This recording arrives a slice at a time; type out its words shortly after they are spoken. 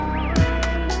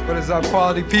What is up,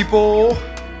 quality people?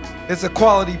 It's a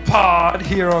quality pod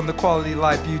here on the Quality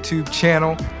Life YouTube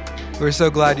channel. We're so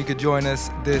glad you could join us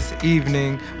this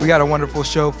evening. We got a wonderful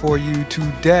show for you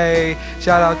today.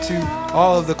 Shout out to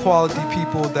all of the quality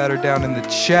people that are down in the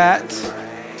chat.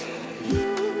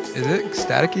 Is it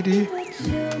staticky to you?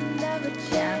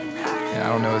 Yeah, I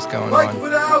don't know what's going Like on. for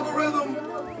the algorithm.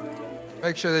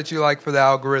 Make sure that you like for the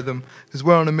algorithm, because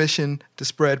we're on a mission to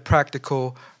spread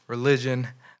practical religion.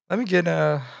 Let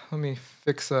me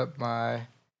fix up my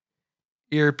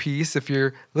earpiece. If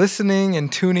you're listening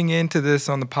and tuning into this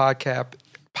on the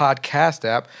podcast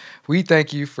app, we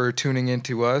thank you for tuning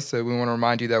into us. So we want to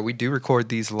remind you that we do record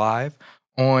these live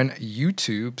on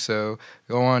YouTube. So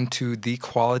go on to the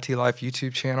Quality Life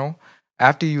YouTube channel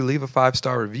after you leave a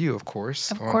 5-star review, of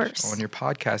course, on your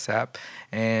podcast app,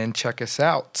 and check us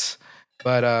out.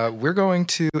 But we're going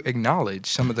to acknowledge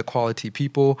some of the quality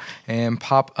people and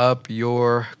pop up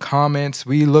your comments.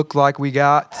 We look like we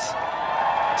got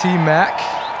T-Mac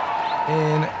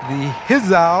in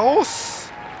his house.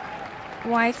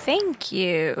 Why, thank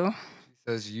you. She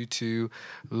says, you two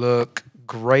look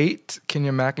great.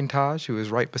 Kenya McIntosh, who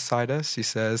is right beside us, she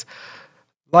says,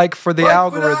 like for the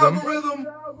algorithm.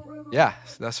 Yeah,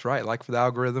 that's right. Like for the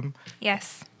algorithm.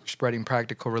 Yes. Spreading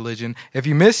practical religion. If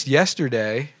you missed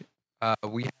yesterday,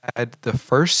 we had the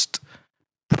first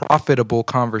Profitable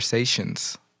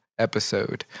Conversations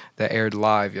episode that aired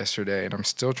live yesterday, and I'm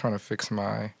still trying to fix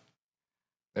my...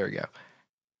 There we go.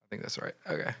 I think that's right.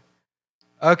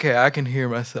 Okay, I can hear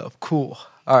myself. Cool.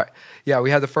 All right. Yeah, we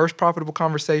had the first Profitable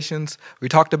Conversations. We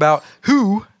talked about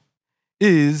who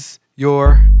is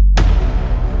your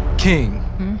king.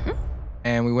 Mm-hmm.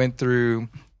 And we went through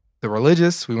the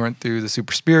religious, we went through the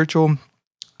super spiritual,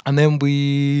 and then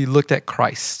we looked at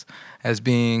Christ as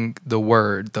being the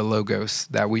word, the logos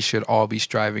that we should all be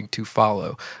striving to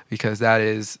follow, because that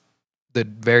is the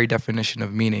very definition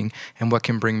of meaning and what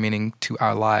can bring meaning to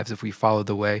our lives if we follow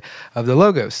the way of the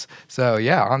logos. So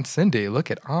yeah, Aunt Cindy, look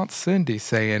at Aunt Cindy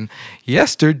saying,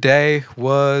 yesterday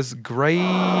was great.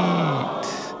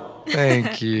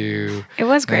 Thank you. It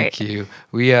was great. Thank you.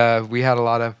 We had a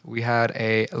lot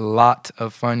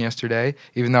of fun yesterday.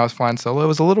 Even though I was flying solo, it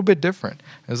was a little bit different.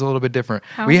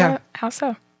 How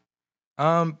so?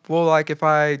 Well, like if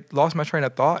I lost my train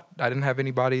of thought, I didn't have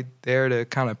anybody there to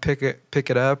kind of pick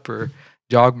it up or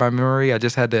jog my memory. I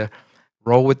just had to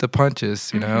roll with the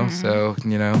punches, you know. Mm-hmm. So,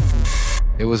 you know,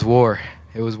 it was war.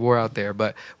 It was war out there,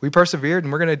 but we persevered,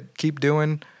 and we're gonna keep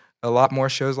doing a lot more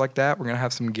shows like that. We're gonna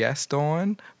have some guests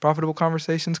on Profitable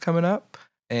Conversations coming up,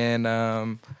 and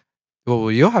well,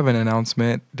 you'll have an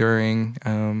announcement during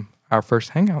our first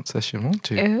hangout session, won't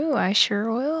you? Ooh, I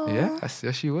sure will.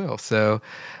 Yes, you will. So,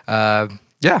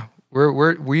 yeah,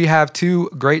 we have two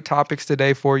great topics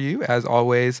today for you, as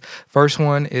always. First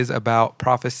one is about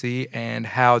prophecy and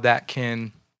how that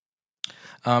can,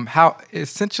 how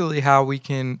we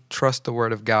can trust the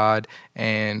Word of God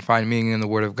and find meaning in the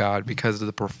Word of God because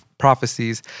of the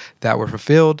prophecies that were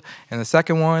fulfilled. And the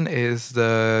second one is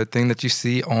the thing that you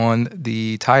see on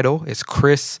the title. It's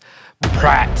Chris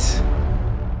Pratt.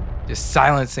 Just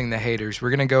silencing the haters.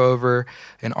 We're going to go over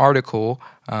an article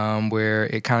where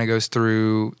it kind of goes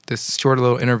through this short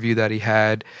little interview that he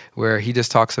had where he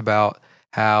just talks about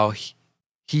how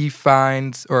he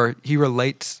finds or he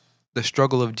relates the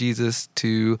struggle of Jesus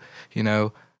to, you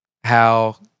know,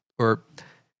 how or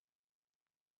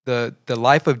the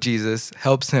life of Jesus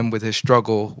helps him with his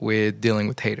struggle with dealing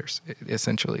with haters,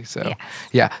 essentially. So, yes.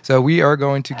 Yeah. So we are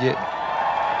going to get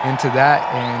into that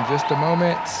in just a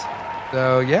moment.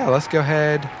 So, yeah, let's go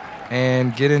ahead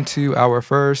and get into our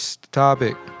first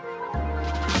topic.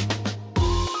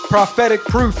 Prophetic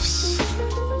proofs.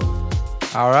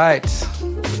 All right.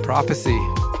 The prophecy.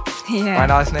 Yeah. My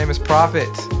last name is Prophet.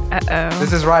 Uh-oh.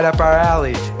 This is right up our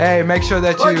alley. Hey, make sure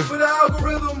that Like you for the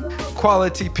algorithm.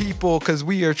 quality people, because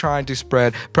we are trying to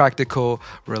spread practical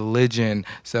religion.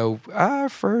 So our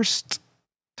first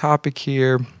topic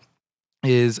here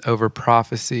is over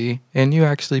prophecy, and you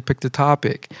actually picked a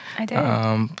topic. I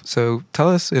did. So tell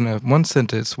us in one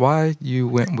sentence why you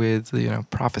went with,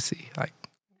 prophecy. Like,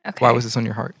 Okay. why was this on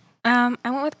your heart? I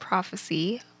went with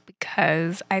prophecy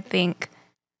because I think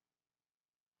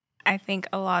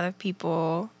a lot of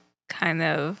people kind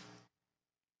of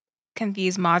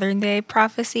confuse modern day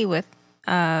prophecy with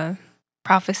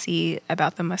prophecy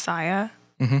about the Messiah.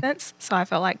 Mhm. So I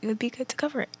felt like it would be good to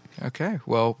cover it. Okay,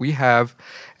 well, we have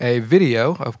a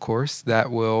video, of course,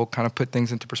 that will kind of put things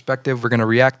into perspective. We're going to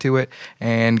react to it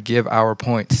and give our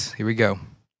points. Here we go.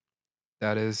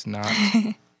 That is not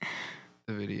the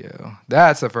video.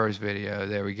 That's the first video.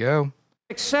 There we go.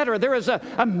 Etc. There is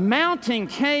a mounting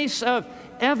case of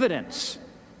evidence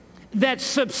that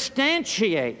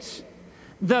substantiates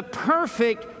the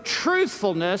perfect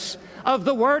truthfulness of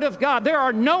the Word of God. There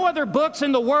are no other books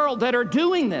in the world that are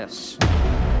doing this.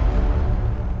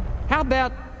 How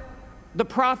about the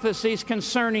prophecies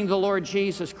concerning the Lord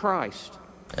Jesus Christ?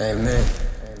 Amen.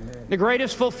 The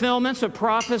greatest fulfillments of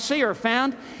prophecy are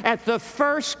found at the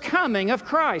first coming of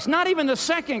Christ. Not even the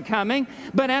second coming,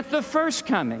 but at the first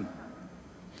coming.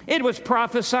 It was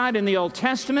prophesied in the Old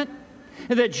Testament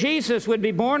that Jesus would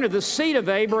be born of the seed of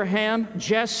Abraham,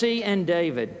 Jesse, and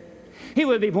David. He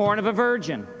would be born of a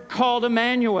virgin, called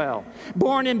Emmanuel,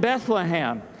 born in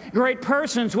Bethlehem. Great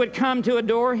persons would come to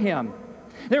adore him.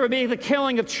 There would be the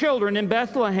killing of children in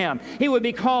Bethlehem. He would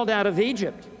be called out of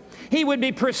Egypt. He would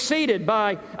be preceded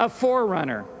by a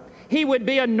forerunner. He would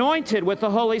be anointed with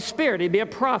the Holy Spirit. He'd be a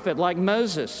prophet like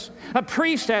Moses, a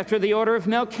priest after the order of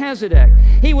Melchizedek.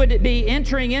 He would be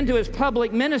entering into his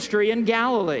public ministry in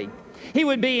Galilee. He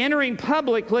would be entering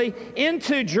publicly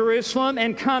into Jerusalem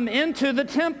and come into the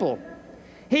temple.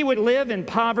 He would live in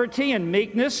poverty and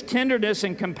meekness, tenderness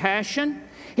and compassion.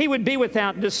 He would be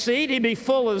without deceit. He'd be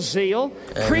full of zeal,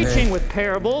 preaching with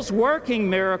parables, working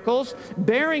miracles,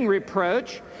 bearing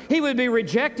reproach. He would be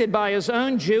rejected by his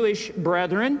own Jewish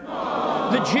brethren.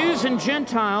 The Jews and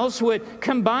Gentiles would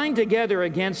combine together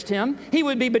against him. He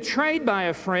would be betrayed by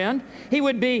a friend.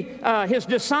 His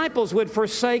disciples would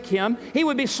forsake him. He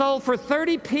would be sold for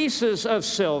 30 pieces of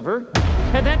silver.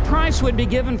 And that price would be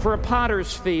given for a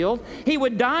potter's field. He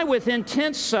would die with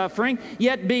intense suffering,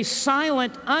 yet be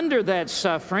silent under that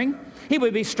suffering. He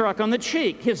would be struck on the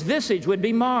cheek. His visage would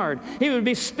be marred. He would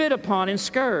be spit upon and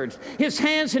scourged. His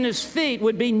hands and his feet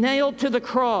would be nailed to the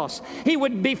cross. He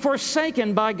would be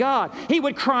forsaken by God. He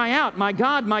would cry out, my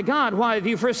God, why have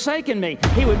you forsaken me?"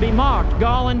 He would be mocked.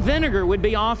 Gall and vinegar would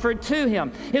be offered to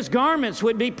him. His garments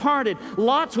would be parted.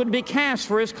 Lots would be cast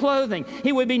for his clothing.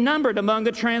 He would be numbered among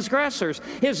the transgressors.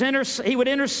 He would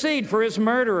intercede for his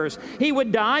murderers. He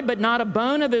would die, but not a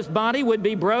bone of his body would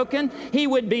be broken. He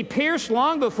would be pierced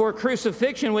long before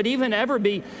crucifixion would even ever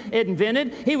be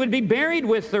invented. He would be buried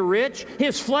with the rich.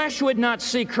 His flesh would not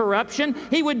see corruption.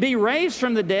 He would be raised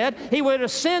from the dead. He would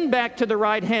ascend back to the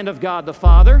right hand of God the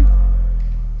Father.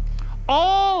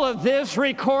 All of this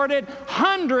recorded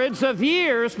hundreds of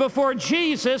years before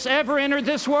Jesus ever entered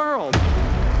this world.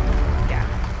 Yeah,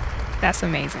 that's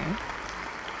amazing.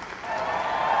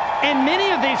 And many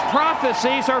of these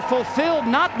prophecies are fulfilled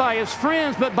not by his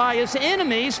friends, but by his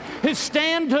enemies who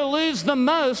stand to lose the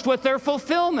most with their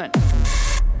fulfillment.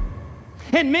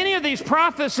 And many of these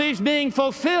prophecies being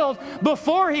fulfilled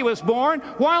before he was born,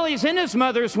 while he's in his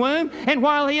mother's womb, and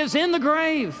while he is in the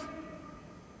grave.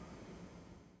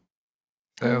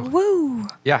 So, Woo!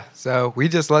 yeah, so we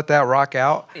just let that rock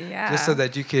out just so Yeah.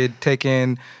 that you could take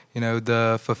in,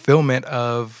 the fulfillment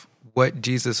of what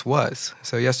Jesus was.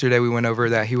 So yesterday we went over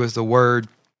that he was the Word,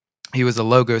 he was the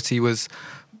Logos, he was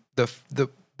the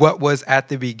what was at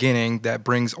the beginning that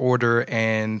brings order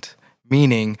and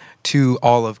meaning to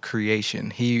all of creation.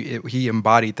 He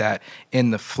embodied that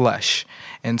in the flesh.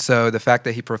 And so the fact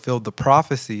that he fulfilled the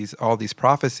prophecies, all these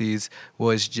prophecies,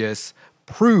 was just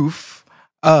proof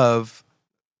of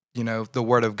the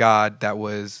word of God that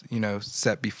was,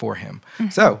 set before him.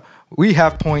 So we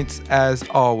have points as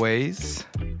always.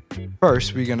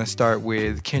 First, we're going to start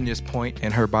with Kenya's point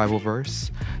in her Bible verse.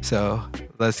 So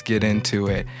let's get into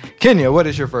it. Kenya, what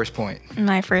is your first point?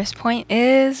 My first point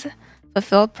is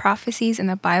fulfilled prophecies in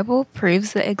the Bible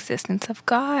proves the existence of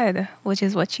God, which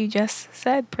is what you just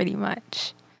said pretty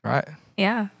much. Right.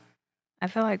 Yeah. I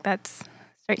feel like that's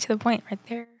straight to the point right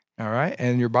there. All right.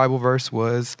 And your Bible verse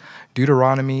was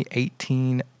Deuteronomy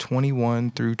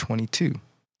 18:21 through 22.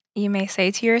 You may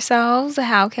say to yourselves,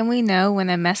 how can we know when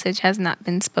a message has not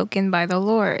been spoken by the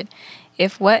Lord?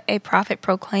 If what a prophet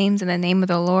proclaims in the name of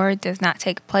the Lord does not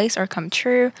take place or come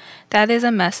true, that is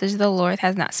a message the Lord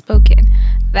has not spoken.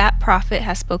 That prophet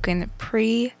has spoken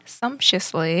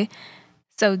presumptuously,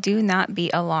 so do not be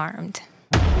alarmed.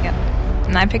 Yep.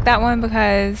 And I picked that one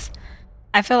because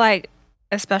I feel like,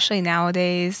 especially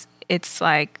nowadays, it's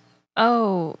like,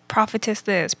 oh, prophetess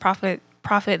this, prophet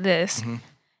this. Mm-hmm.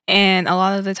 And a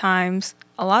lot of the times,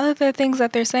 a lot of the things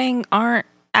that they're saying aren't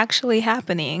actually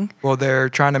happening. Well, they're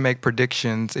trying to make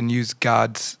predictions and use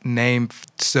God's name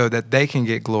so that they can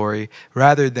get glory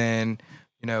rather than,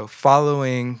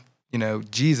 following,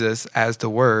 Jesus as the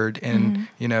word and,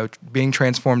 being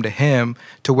transformed to him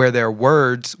to where their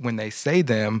words, when they say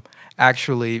them,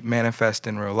 actually manifest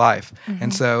in real life.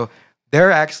 And so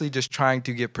they're actually just trying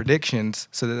to get predictions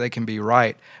so that they can be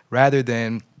right rather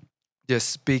than just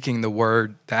speaking the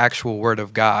word, the actual word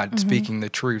of God, speaking the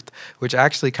truth, which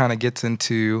actually kind of gets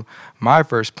into my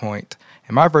first point.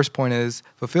 And my first point is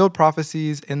fulfilled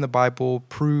prophecies in the Bible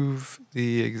prove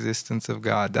the existence of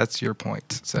God. That's your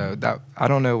point. So that I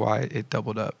don't know why it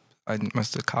doubled up. I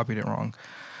must have copied it wrong.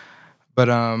 But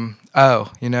I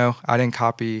didn't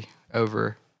copy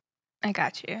over. I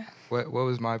got you. What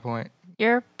was my point?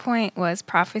 Your point was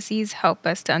prophecies help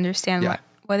us to understand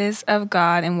what is of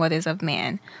God and what is of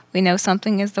man. We know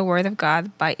something is the word of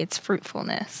God by its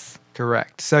fruitfulness.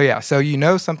 Correct. So you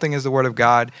know something is the word of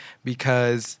God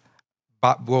because,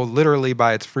 literally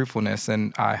by its fruitfulness.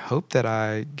 And I hope that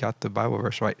I got the Bible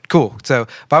verse right. Cool. So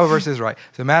Bible verse is right.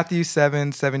 So Matthew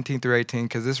 7:17-18,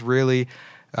 because this really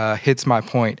hits my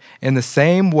point. In the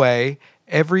same way,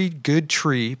 every good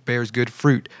tree bears good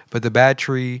fruit, but the bad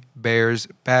tree bears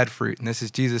bad fruit. And this is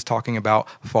Jesus talking about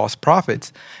false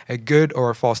prophets,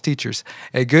 or false teachers.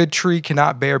 A good tree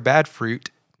cannot bear bad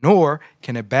fruit, nor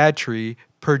can a bad tree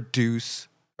produce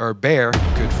or bear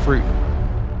good fruit.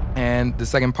 And the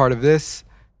second part of this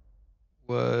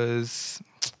was,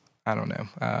 I don't know,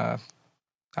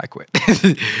 I quit.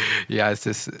 Yeah, it's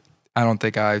just, I don't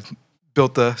think I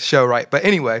built the show right. But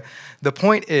anyway, the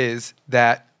point is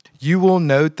that you will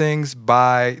know things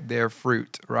by their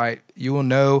fruit, right? You will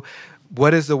know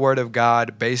what is the word of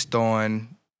God based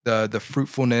on the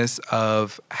fruitfulness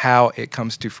of how it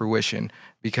comes to fruition,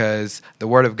 because the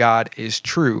word of God is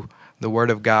true. The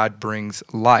word of God brings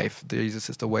life. Jesus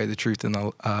is the way, the truth, and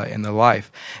the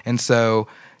life. And so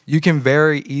you can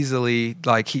very easily,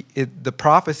 the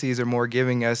prophecies are more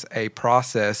giving us a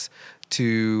process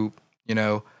to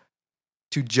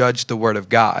judge the word of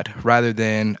God rather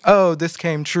than, this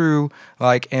came true,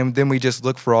 and then we just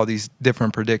look for all these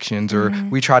different predictions, or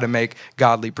we try to make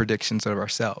godly predictions of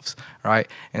ourselves, right?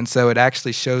 And so it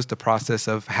actually shows the process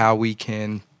of how we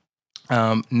can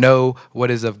know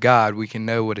what is of God. We can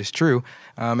know what is true.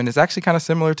 And it's actually kind of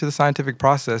similar to the scientific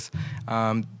process.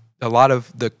 A lot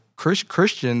of the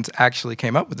Christians actually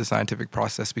came up with the scientific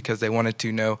process because they wanted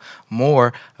to know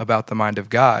more about the mind of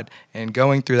God. And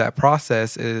going through that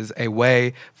process is a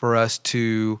way for us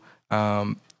to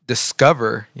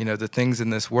discover, the things in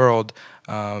this world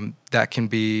that can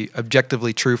be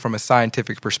objectively true from a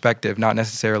scientific perspective, not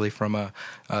necessarily from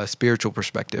a spiritual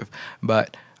perspective.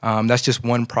 But that's just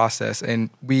one process. And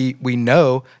we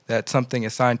know that something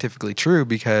is scientifically true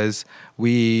because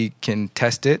we can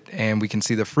test it and we can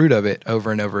see the fruit of it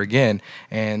over and over again.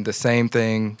 And the same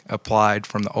thing applied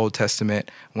from the Old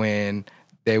Testament when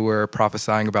they were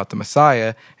prophesying about the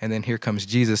Messiah. And then here comes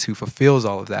Jesus who fulfills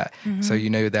all of that. Mm-hmm. So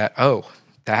you know that,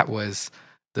 that was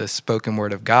the spoken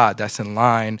word of God. That's in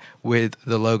line with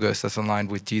the Logos. That's in line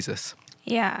with Jesus.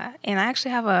 Yeah. And I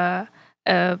actually have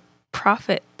a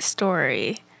prophet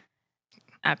story.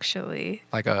 Actually,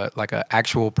 like a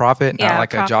actual prophet, not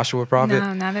like a Joshua prophet.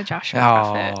 No, not a Joshua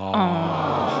prophet.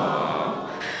 Oh.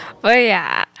 But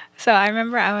yeah, so I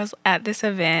remember I was at this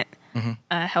event,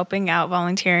 helping out,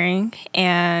 volunteering,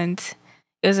 and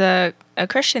it was a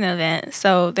Christian event.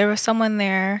 So there was someone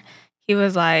there. He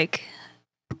was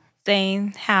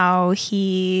saying how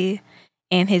he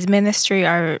and his ministry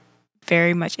are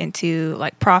very much into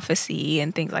prophecy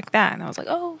and things like that, and I was like,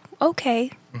 oh,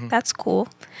 okay. That's cool.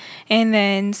 And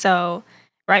then so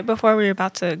right before we were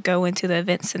about to go into the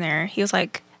event center, he was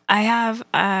like, I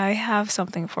have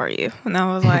something for you. And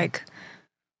I was like,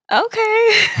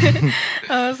 okay.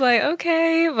 I was like,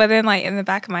 okay. But then in the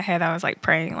back of my head, I was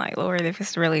praying Lord, if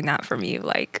it's really not from you,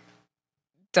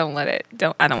 don't let it,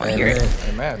 I don't want to hear it.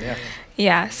 Amen. Yeah.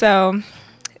 Yeah. So,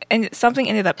 and something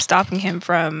ended up stopping him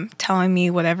from telling me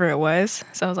whatever it was.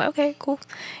 So I was like, okay, cool.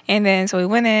 And then so we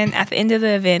went in. At the end of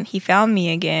the event, he found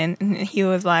me again. And he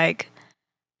was like,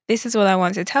 this is what I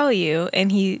wanted to tell you.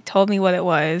 And he told me what it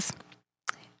was.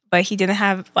 But he didn't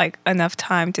have enough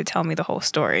time to tell me the whole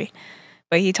story.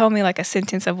 But he told me a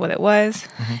sentence of what it was.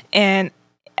 Mm-hmm. And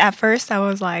at first I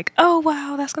was like, oh,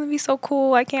 wow, that's going to be so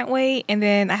cool. I can't wait. And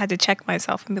then I had to check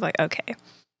myself and be like, okay,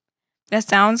 that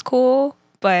sounds cool.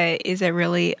 But is it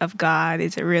really of God?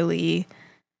 Is it really,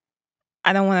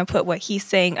 I don't want to put what he's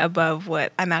saying above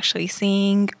what I'm actually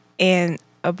seeing and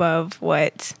above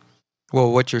what.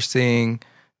 Well, what you're seeing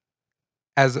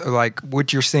as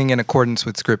what you're seeing in accordance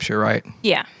with Scripture, right?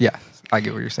 Yeah. Yeah, I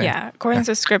get what you're saying. Yeah, according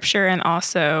to Scripture, and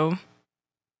also,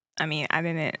 I mean, I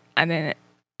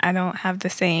don't have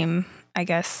the same, I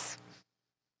guess,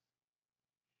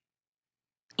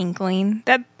 inkling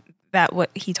that what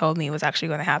he told me was actually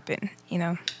going to happen,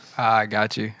 I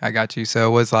got you. So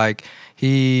it was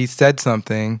he said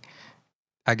something,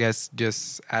 I guess,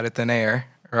 just out of thin air,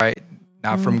 right?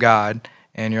 Not from God.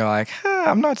 And you're like,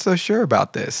 I'm not so sure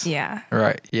about this. Yeah.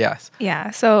 Right. Yes.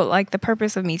 Yeah. So the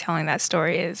purpose of me telling that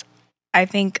story is I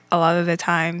think a lot of the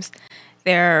times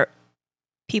there are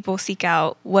people seek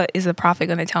out, what is the prophet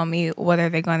going to tell me? What are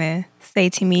they going to say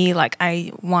to me? Like,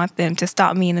 I want them to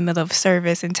stop me in the middle of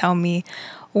service and tell me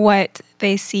what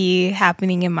they see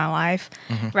happening in my life,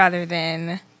 rather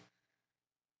than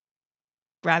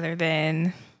not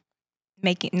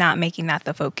making that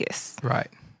the focus. Right.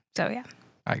 So yeah.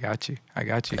 I got you.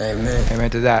 Amen. Amen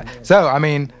to that. So, I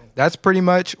mean, that's pretty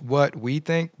much what we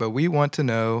think, but we want to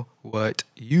know what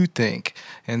you think.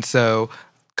 And so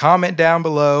comment down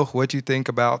below what you think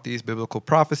about these biblical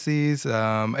prophecies.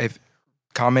 If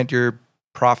comment your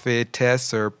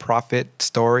prophetess or prophet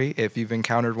story if you've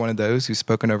encountered one of those who's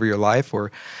spoken over your life,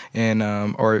 or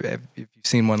if you've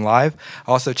seen one live.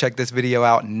 Also check this video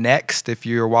out next if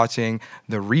you're watching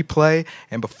the replay.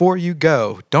 And before you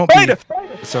go, don't be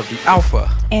so the Alpha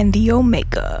And the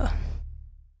Omega.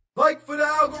 Like for the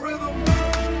algorithm.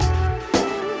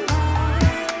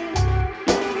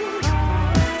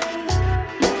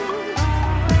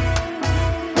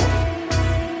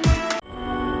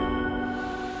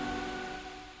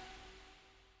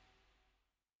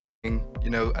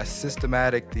 a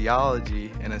systematic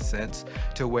theology in a sense,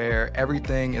 to where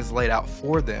everything is laid out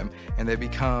for them and they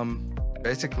become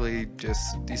basically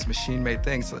just these machine-made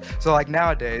things. So like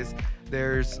nowadays,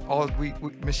 there's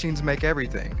machines make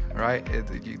everything, right?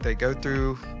 They go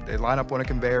through, they line up on a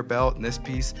conveyor belt, and this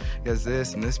piece does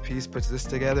this, and this piece puts this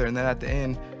together, and then at the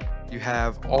end, you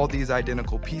have all these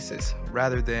identical pieces.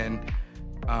 Rather than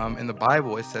in the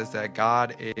Bible, it says that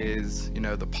God is,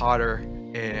 the potter,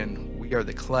 and we are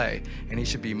the clay, and He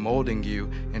should be molding you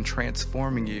and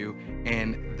transforming you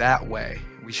in that way.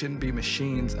 We shouldn't be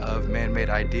machines of man-made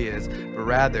ideas, but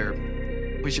rather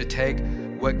we should take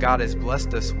what God has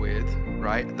blessed us with,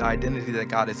 right? The identity that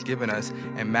God has given us,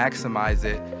 and maximize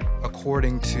it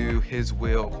according to His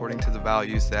will, according to the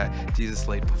values that Jesus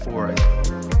laid before us.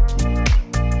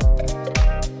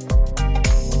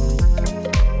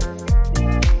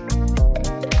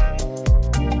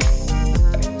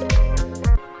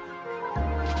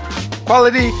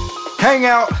 Quality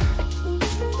Hangout.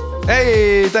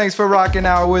 Hey, thanks for rocking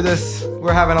out with us.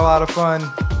 We're having a lot of fun.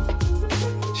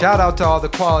 Shout out to all the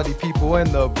quality people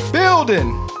in the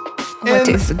building. What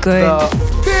is good?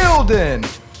 The building.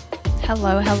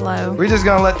 Hello. We're just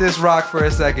gonna let this rock for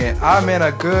a second. I'm in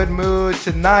a good mood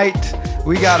tonight.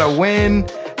 We got a win.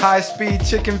 High-speed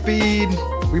chicken feed.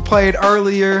 We played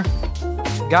earlier.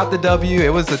 Got the W. It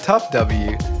was a tough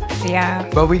W. Yeah.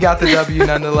 But we got the W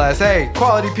nonetheless. Hey,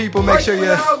 quality people, make sure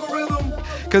you...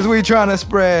 Because we trying to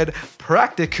spread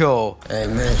practical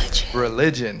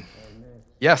religion.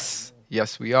 Yes,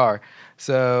 we are.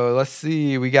 So let's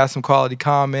see. We got some quality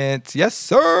comments. Yes,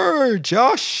 sir,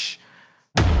 Josh.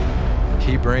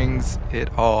 He brings it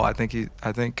all. I think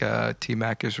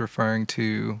T-Mac is referring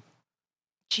to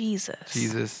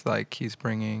Jesus, like he's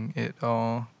bringing it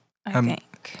all. I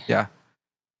think. Yeah.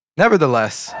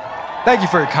 Nevertheless, thank you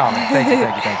for your comment. Thank you.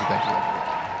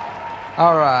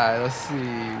 All right, let's see.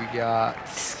 We got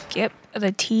Skip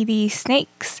the TD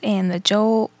Snakes and the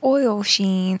Joel Oil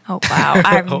Sheen. Oh, wow.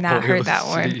 I have not heard that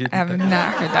one. I have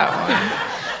not heard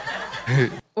that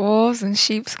one. Wolves in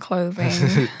sheep's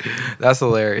clothing. That's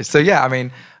hilarious. So, yeah, I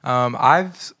mean, I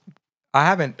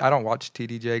don't watch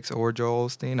TD Jakes or Joel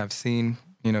Osteen. I've seen,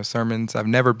 sermons. I've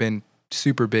never been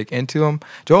super big into them.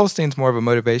 Joel Osteen's more of a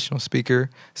motivational speaker.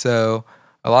 So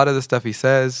a lot of the stuff he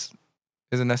says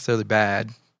isn't necessarily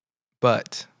bad.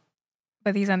 But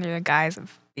he's under the guise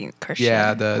of being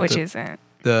Christian, which isn't.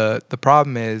 The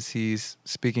problem is he's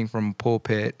speaking from a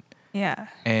pulpit,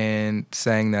 and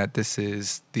saying that this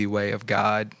is the way of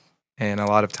God, and a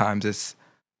lot of times it's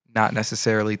not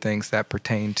necessarily things that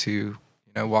pertain to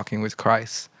walking with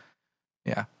Christ.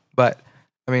 Yeah, but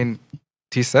I mean,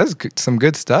 he says some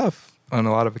good stuff on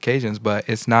a lot of occasions, but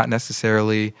it's not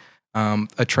necessarily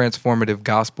a transformative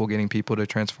gospel, getting people to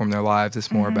transform their lives.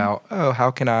 It's more about, how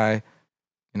can I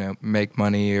make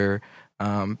money or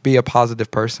be a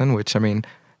positive person, which, I mean,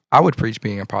 I would preach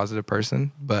being a positive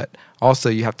person, but also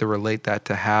you have to relate that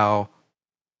to how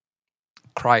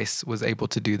Christ was able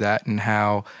to do that and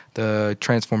how the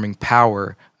transforming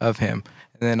power of Him.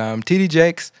 And then TD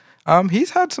Jakes, he's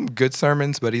had some good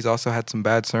sermons, but he's also had some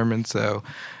bad sermons. So,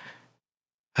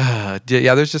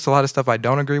 there's just a lot of stuff I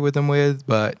don't agree with him with,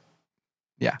 but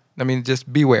yeah, I mean,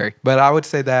 just be wary. But I would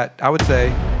say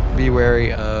be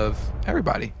wary of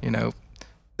everybody,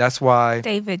 That's why...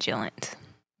 Stay vigilant.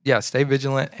 Yeah, stay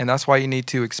vigilant. And that's why you need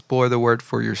to explore the word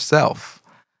for yourself,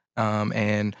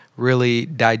 and really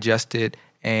digest it,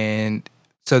 and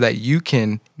so that you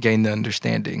can gain the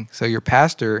understanding. So your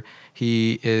pastor,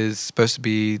 he is supposed to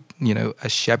be, a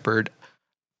shepherd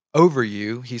over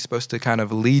you. He's supposed to kind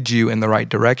of lead you in the right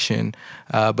direction.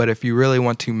 But if you really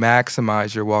want to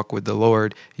maximize your walk with the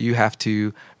Lord, you have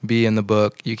to be in the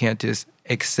book. You can't just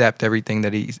accept everything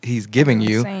that he's giving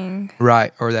you,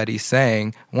 right, or that he's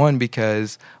saying. One,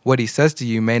 because what he says to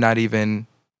you may not even,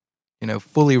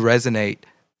 fully resonate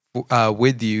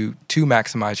with you to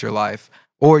maximize your life,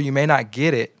 or you may not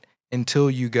get it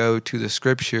until you go to the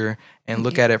scripture and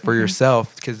look at it for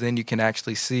yourself, because then you can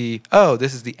actually see, oh,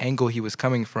 this is the angle he was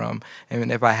coming from.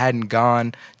 And if I hadn't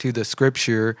gone to the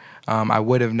scripture, I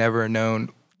would have never known,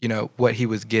 what he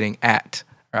was getting at,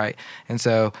 right? And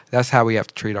so that's how we have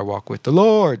to treat our walk with the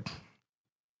Lord.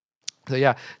 So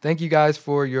yeah, thank you guys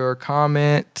for your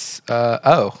comments.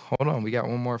 Hold on, we got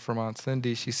one more from Aunt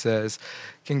Cindy. She says,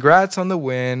 congrats on the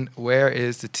win. Where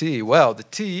is the tea? Well, the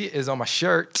tea is on my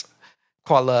shirt.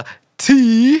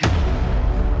 Quality.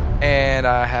 And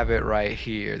I have it right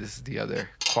here. This is the other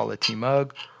quality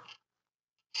mug.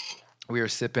 We are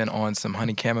sipping on some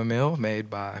honey chamomile made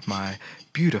by my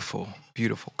beautiful,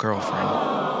 beautiful girlfriend,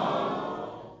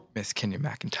 Miss Kenya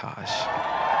McIntosh.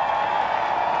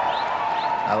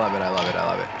 I love it.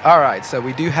 All right, so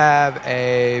we do have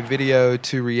a video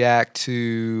to react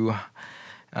to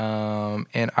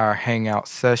in our Hangout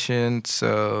session.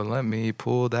 So let me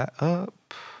pull that up.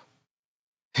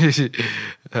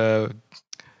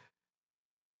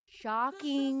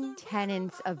 Shocking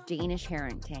tenets of Danish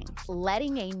parenting.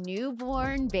 Letting a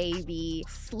newborn baby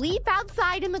sleep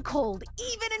outside in the cold,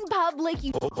 even in public.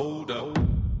 Hold up.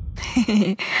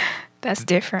 That's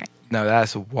different. No,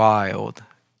 that's wild.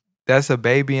 That's a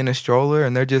baby in a stroller,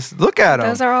 and they're just, look at them.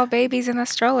 Those are all babies in a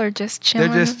stroller just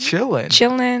chilling. They're just chilling.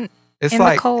 It's in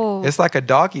the cold. It's like a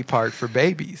doggy park for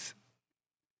babies.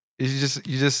 You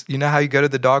just you know how you go to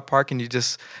the dog park and you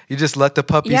just let the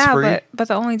puppies free? Yeah, but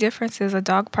the only difference is a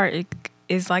dog park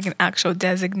is like an actual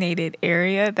designated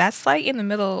area. That's like in the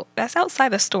middle. That's outside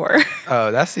the store.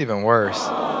 Oh, that's even worse.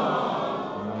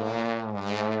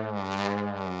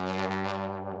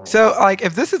 So, like,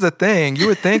 if this is a thing, you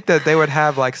would think that they would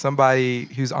have, like, somebody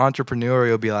who's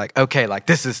entrepreneurial be like, okay, like,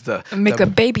 this is the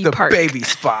baby park. Baby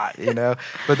spot,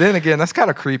 But then again, that's kind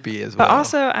of creepy as well. But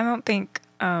also, I don't think,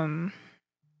 what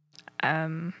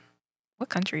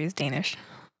country is Danish?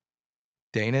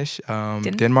 Danish?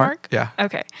 Denmark? Yeah.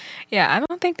 Okay. Yeah, I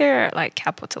don't think they're, like,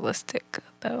 capitalistic,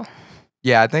 though.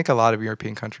 Yeah, I think a lot of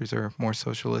European countries are more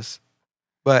socialist.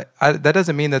 But that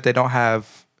doesn't mean that they don't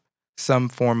have some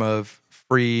form of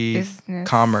free business.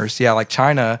 Commerce. Yeah, like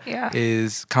China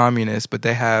is communist, but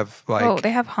they have like... Oh,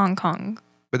 they have Hong Kong.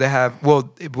 But they have,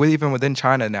 even within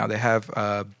China now, they have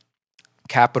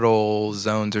capital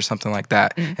zones or something like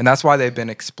that. Mm. And that's why they've been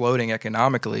exploding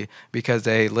economically, because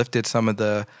they lifted some of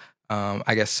the,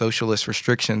 socialist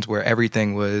restrictions where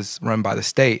everything was run by the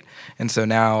state. And so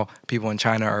now people in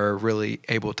China are really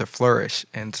able to flourish.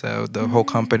 And so the whole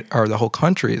company or the whole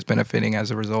country is benefiting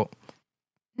as a result.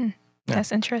 Yeah.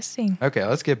 That's interesting. Okay,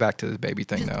 let's get back to this baby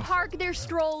thing, though. Park their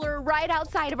stroller right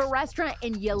outside of a restaurant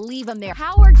and you leave them there.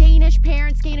 How are Danish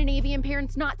parents, Scandinavian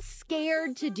parents not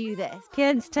scared to do this?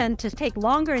 Kids tend to take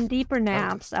longer and deeper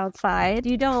naps outside.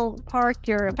 You don't park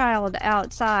your child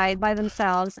outside by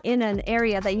themselves in an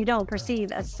area that you don't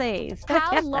perceive as safe.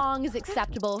 How long is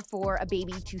acceptable for a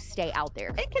baby to stay out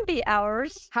there? It can be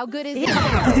hours. How good is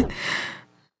it?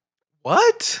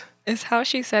 What? Is how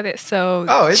she said it. So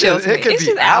it could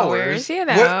be hours.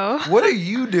 What are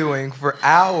you doing for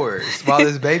hours while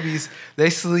those babies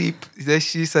sleep?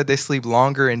 She said they sleep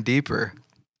longer and deeper.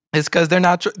 It's because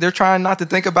they're trying not to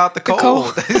think about the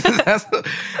cold.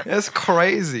 That's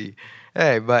crazy.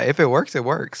 Hey, but if it works, it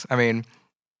works. I mean,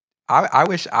 I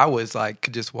wish I was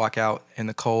could just walk out in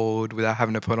the cold without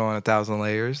having to put on 1,000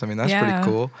 layers. I mean, that's pretty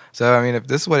cool. So, I mean, if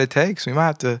this is what it takes, we might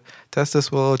have to test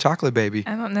this with a little chocolate baby.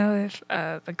 I don't know if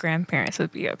the grandparents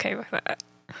would be okay with that.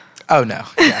 Oh, no.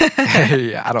 Yeah,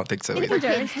 yeah, I don't think so either.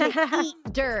 Eat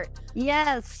dirt.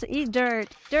 Yes, eat dirt.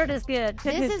 Dirt is good.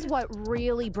 This is what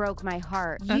really broke my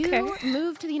heart. You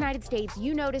moved to the United States.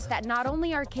 You noticed that not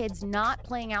only are kids not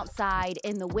playing outside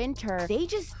in the winter, they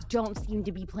just don't seem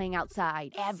to be playing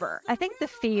outside ever. I think the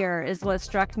fear is what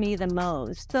struck me the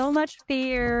most. So much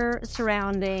fear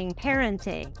surrounding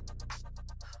parenting.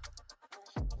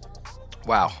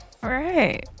 Wow. All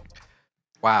right.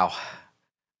 Wow.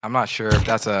 I'm not sure if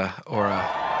that's I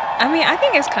mean, I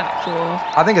think it's kind of cool.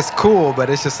 I think it's cool, but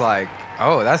it's just like,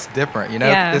 oh, that's different.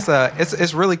 Yeah.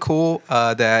 It's really cool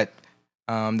that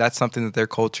that's something that their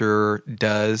culture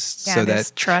does. Yeah, so there's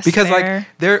that trust because there.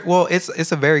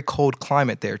 it's a very cold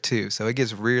climate there too. So it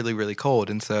gets really, really cold,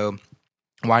 and so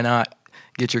why not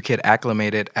get your kid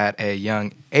acclimated at a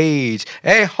young age.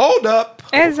 Hey, hold up.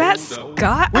 Is that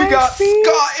Scott? We got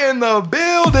Scott in the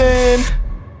building.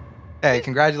 Hey,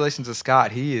 congratulations to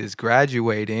Scott. He is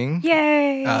graduating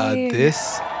Yay.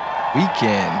 This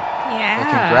weekend. Yeah.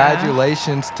 Well,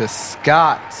 congratulations to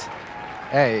Scott.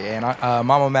 Hey, and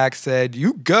Mama Mac said,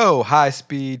 you go,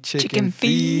 high-speed chicken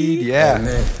feed. Yeah.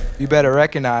 Amen. You better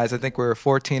recognize, I think we're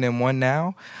 14-1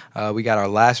 now. We got our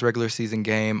last regular season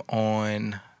game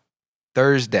on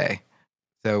Thursday.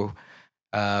 So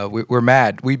we're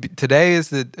mad. Today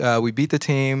is we beat the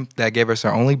team that gave us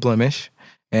our only blemish,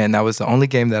 and that was the only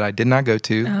game that I did not go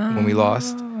to when we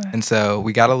lost. And so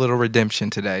we got a little redemption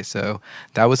today. So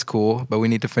that was cool, but we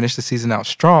need to finish the season out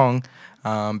strong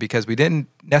because we didn't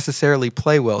necessarily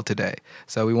play well today.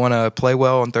 So we want to play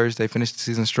well on Thursday, finish the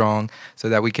season strong so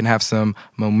that we can have some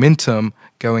momentum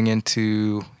going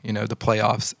into, the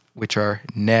playoffs, which are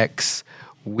next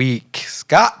week.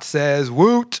 Scott says,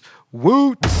 woot,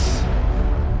 woot.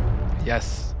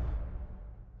 Yes.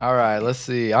 All right, let's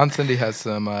see. Aunt Cindy has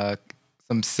some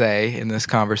say in this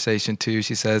conversation too.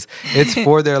 She says, it's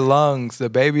for their lungs. The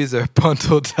babies are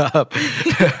bundled up.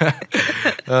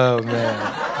 Oh,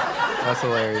 man. That's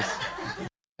hilarious.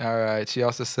 All right. She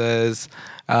also says,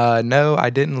 no, I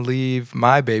didn't leave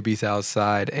my babies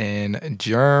outside in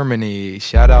Germany.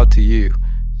 Shout out to you.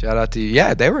 Shout out to you.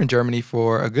 Yeah, they were in Germany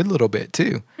for a good little bit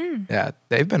too. Yeah,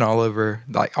 they've been all over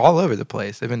the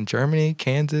place. They've been in Germany,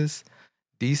 Kansas,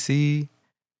 D.C.,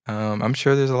 I'm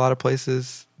sure there's a lot of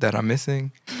places that I'm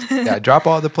missing. Yeah, drop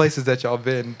all the places that y'all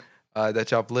been,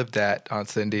 that y'all lived at, Aunt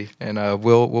Cindy, and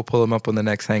we'll pull them up on the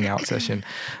next hangout session.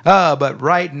 But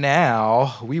right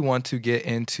now, we want to get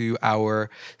into our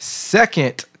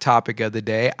second topic of the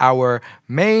day, our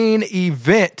main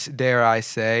event, dare I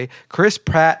say. Chris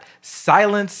Pratt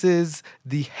silences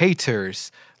the haters.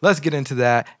 Let's get into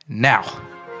that now.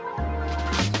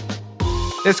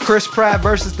 It's Chris Pratt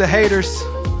versus the haters.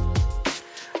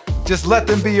 Just let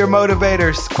them be your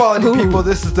motivators. Quality people,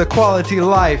 this is the quality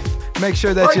life. Make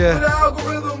sure that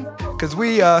because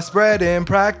we are spreading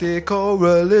practical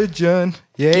religion.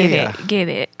 Yeah. Get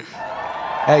it.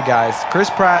 Hey guys, Chris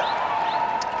Pratt.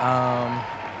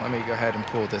 Let me go ahead and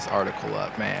pull this article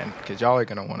up, man, because y'all are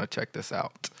going to want to check this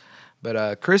out.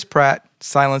 But Chris Pratt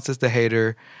silences the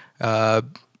hater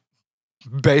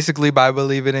basically by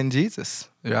believing in Jesus,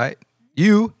 right?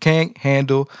 You can't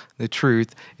handle the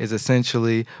truth is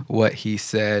essentially what he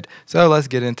said. So let's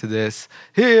get into this.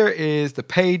 Here is the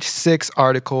page 6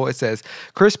 article. It says,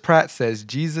 Chris Pratt says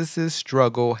Jesus'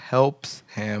 struggle helps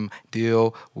him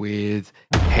deal with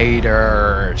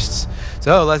haters.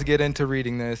 So let's get into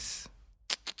reading this.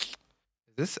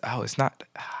 It's not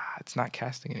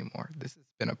casting anymore. This has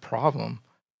been a problem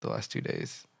the last 2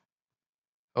 days.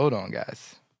 Hold on,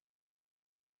 guys.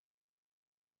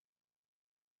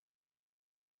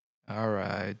 All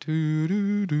right.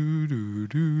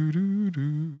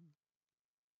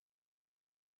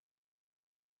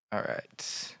 All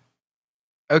right.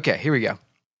 Okay, here we go.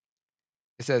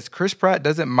 It says, Chris Pratt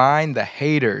doesn't mind the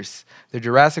haters. The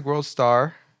Jurassic World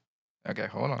star. Okay,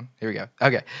 hold on. Here we go.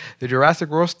 Okay. The Jurassic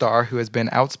World star, who has been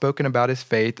outspoken about his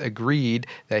faith, agreed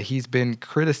that he's been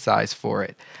criticized for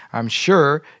it.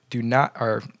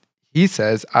 He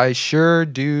says, I sure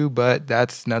do, but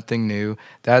that's nothing new.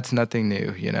 That's nothing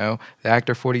new, The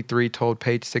actor 43 told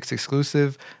Page 6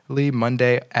 exclusively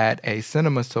Monday at a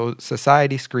Cinema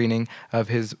Society screening of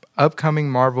his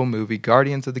upcoming Marvel movie,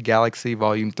 Guardians of the Galaxy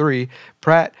Volume 3.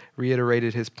 Pratt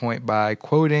reiterated his point by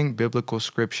quoting biblical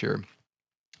scripture.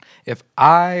 If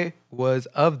I was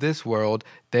of this world,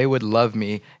 they would love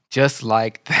me just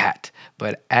like that.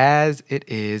 But as it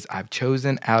is, I've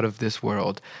chosen out of this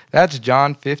world. That's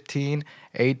John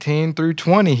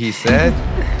 15:18-20, he said.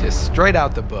 Just straight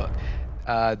out the book.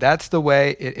 That's the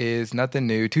way it is, nothing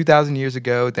new. 2,000 years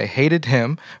ago, they hated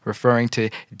him, referring to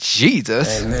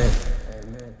Jesus. Amen.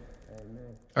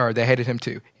 Or they hated him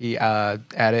too. He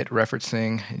added,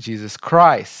 referencing Jesus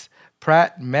Christ.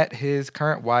 Pratt met his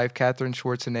current wife, Katherine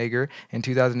Schwarzenegger, in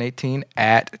 2018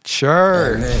 at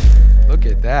church. Amen. Look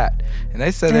at that. And they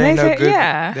said they ain't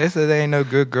no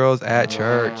good girls at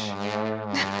church.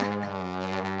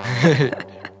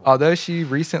 Although she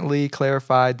recently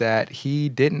clarified that he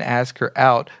didn't ask her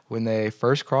out when they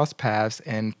first crossed paths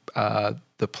in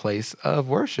the place of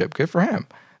worship. Good for him.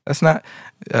 That's not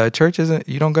church isn't.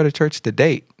 You don't go to church to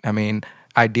date. I mean,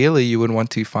 ideally, you would want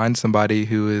to find somebody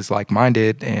who is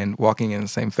like-minded and walking in the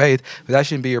same faith, but that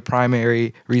shouldn't be your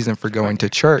primary reason for going to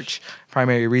church.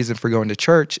 Primary reason for going to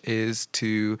church is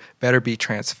to better be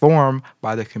transformed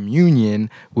by the communion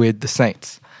with the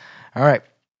saints. All right.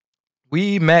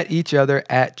 We met each other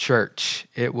at church.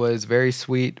 It was very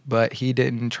sweet, but he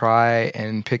didn't try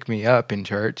and pick me up in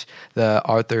church, the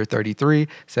Arthur 33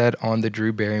 said on the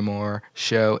Drew Barrymore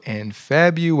show in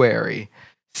February.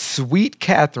 Sweet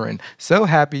Catherine, so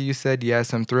happy you said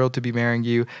yes. I'm thrilled to be marrying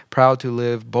you. Proud to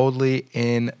live boldly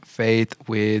in faith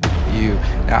with you.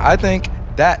 Now, I think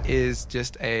that is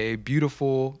just a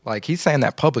beautiful, like he's saying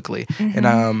that publicly. Mm-hmm.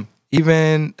 And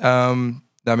even...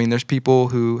 I mean, there's people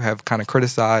who have kind of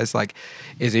criticized, like,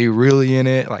 is he really in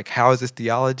it? Like, how is this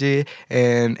theology?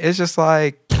 And it's just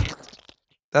like,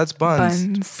 that's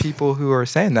buns. People who are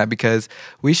saying that, because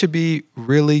we should be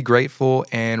really grateful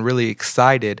and really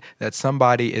excited that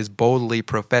somebody is boldly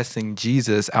professing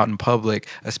Jesus out in public,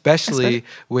 especially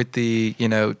with the,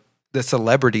 the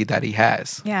celebrity that he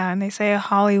has. Yeah, and they say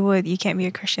Hollywood, you can't be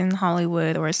a Christian in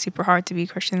Hollywood, or it's super hard to be a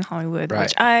Christian in Hollywood, right.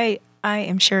 Which I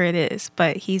am sure it is,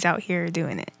 but he's out here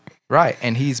doing it. Right,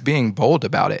 and he's being bold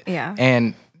about it. Yeah.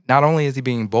 And not only is he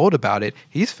being bold about it,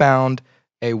 he's found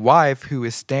a wife who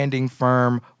is standing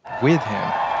firm with him.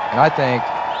 And I think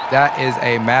that is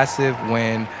a massive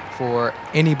win for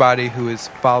anybody who is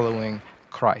following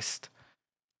Christ.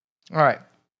 All right.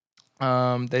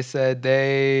 They said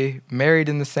they married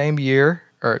in the same year,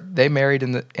 or they married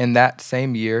in that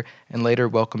same year, and later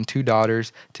welcomed 2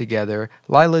 daughters together,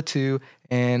 Lila 2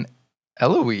 and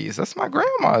Eloise. That's my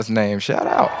grandma's name. Shout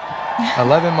out.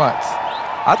 11 months.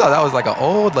 I thought that was like an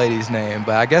old lady's name,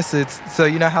 but I guess it's, so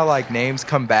you know how like names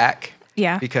come back?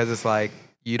 Yeah. Because it's like,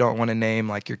 you don't want to name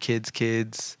like your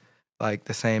kids like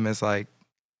the same as like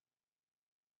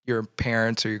your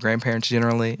parents or your grandparents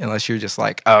generally, unless you're just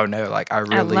like, oh no, like I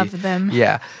love them.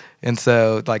 Yeah. And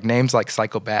so like names like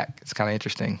cycle back. It's kind of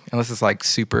interesting. Unless it's like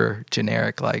super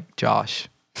generic, like Josh.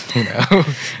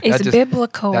 It's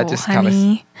biblical,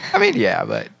 honey. I mean, yeah,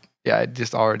 but yeah, it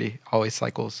just always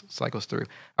cycles through.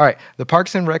 All right, the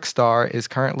Parks and Rec star is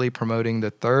currently promoting the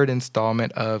 3rd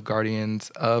installment of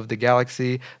Guardians of the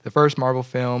Galaxy. The first Marvel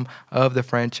film of the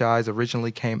franchise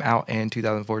originally came out in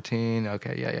 2014.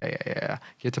 Okay, yeah.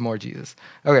 Get to more Jesus.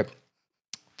 Okay.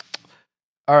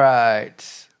 All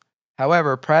right.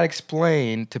 However, Pratt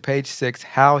explained to Page 6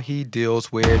 how he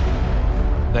deals with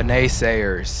the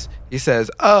naysayers. He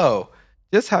says,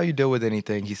 just how you deal with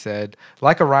anything, he said.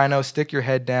 Like a rhino, stick your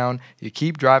head down, you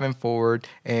keep driving forward,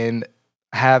 and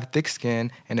have thick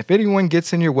skin. And if anyone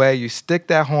gets in your way, you stick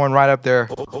that horn right up there.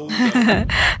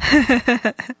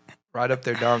 Right up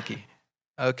their donkey.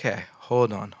 Okay,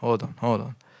 hold on.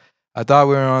 I thought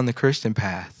we were on the Christian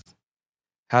path.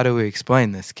 How do we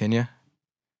explain this, Kenya?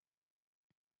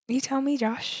 You tell me,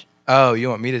 Josh. Oh, you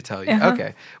want me to tell you? Uh-huh.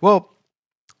 Okay. Well,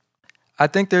 I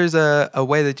think there's a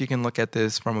way that you can look at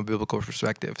this from a biblical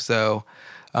perspective. So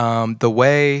the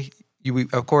way we,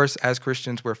 of course, as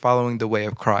Christians, we're following the way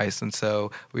of Christ. And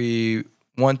so we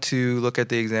want to look at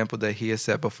the example that he has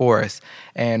set before us.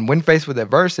 And when faced with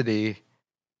adversity,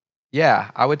 yeah,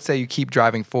 I would say you keep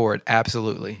driving forward.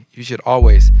 Absolutely. You should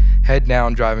always head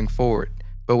down driving forward.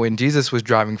 But when Jesus was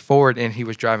driving forward and he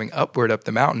was driving upward up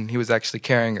the mountain, he was actually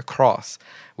carrying a cross,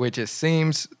 which it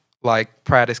seems like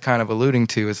Pratt is kind of alluding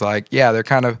to, is like, yeah, they're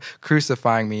kind of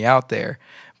crucifying me out there.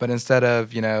 But instead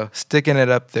of, sticking it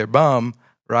up their bum,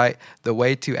 right, the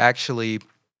way to actually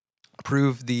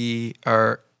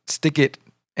stick it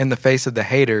in the face of the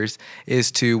haters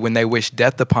is to, when they wish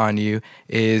death upon you,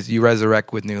 is you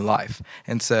resurrect with new life.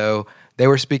 And so they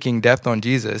were speaking death on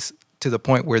Jesus to the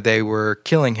point where they were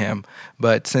killing him.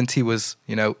 But since he was,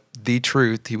 the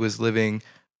truth, he was living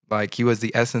like he was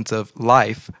the essence of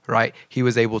life, right? He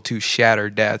was able to shatter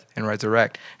death and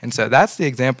resurrect. And so that's the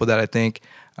example that I think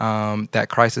that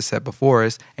Christ has set before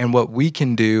us, and what we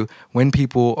can do when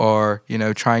people are,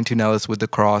 trying to nail us with the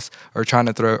cross, or trying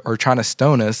to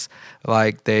stone us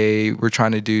like they were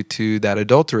trying to do to that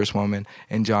adulterous woman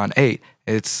in John 8.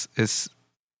 It's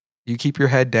you keep your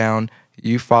head down,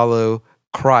 you follow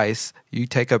Christ, you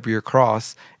take up your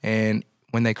cross, and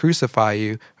when they crucify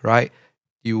you, right,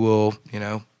 you will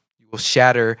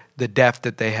shatter the death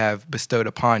that they have bestowed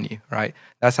upon you, right?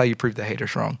 That's how you prove the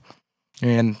haters wrong.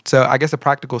 And so I guess a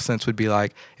practical sense would be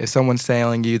like, if someone's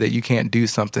telling you that you can't do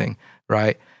something,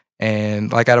 right?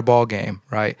 And like at a ball game,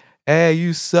 right? Hey,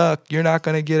 you suck. You're not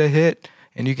going to get a hit.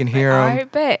 And you can hear them. I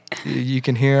bet. You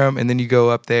can hear them, and then you go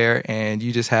up there and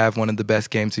you just have one of the best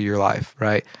games of your life,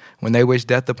 right? When they wish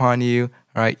death upon you,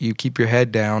 right, you keep your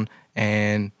head down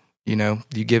and,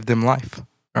 you give them life.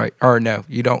 Right? Or no,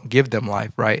 you don't give them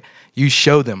life, right? You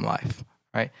show them life,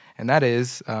 right? And that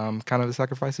is kind of the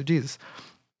sacrifice of Jesus.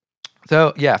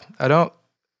 So yeah, I don't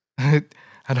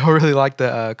really like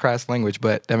the crass language,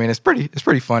 but I mean it's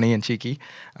pretty funny and cheeky.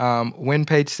 When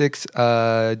Page 6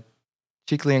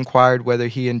 cheekily inquired whether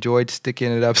he enjoyed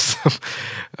sticking it up some...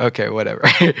 Okay, whatever.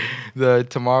 The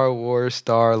Tomorrow War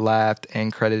star laughed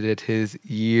and credited his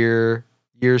years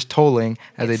tolling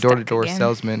as a door-to-door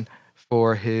salesman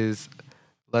for his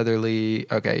leatherly...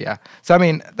 Okay, yeah. So, I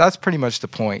mean, that's pretty much the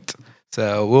point.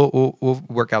 So we'll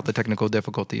work out the technical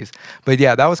difficulties. But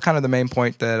yeah, that was kind of the main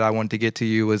point that I wanted to get to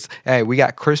you was, hey, we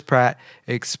got Chris Pratt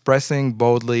expressing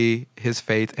boldly his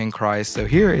faith in Christ. So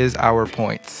here is our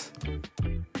points.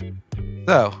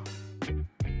 So,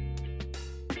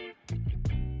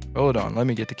 hold on, let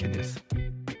me get to Kenya's.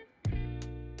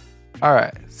 All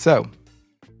right, so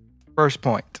first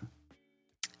point.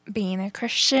 Being a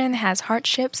Christian has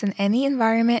hardships in any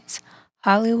environment,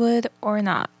 Hollywood or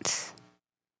not.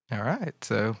 All right,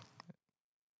 so.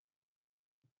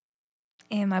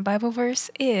 And my Bible verse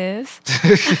is.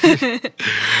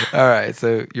 All right,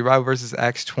 so your Bible verse is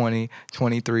Acts 20,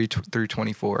 23 through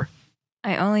 24.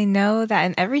 I only know that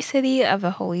in every city of the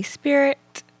Holy Spirit.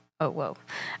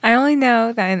 I only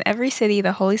know that in every city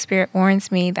the Holy Spirit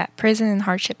warns me that prison and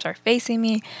hardships are facing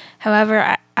me.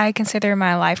 However, I consider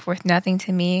my life worth nothing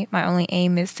to me. My only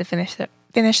aim is to finish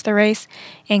the race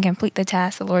and complete the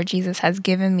task the Lord Jesus has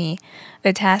given me,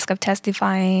 the task of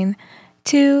testifying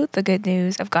to the good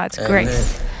news of God's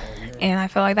grace. And I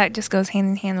feel like that just goes hand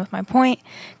in hand with my point,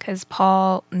 because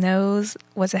Paul knows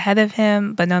what's ahead of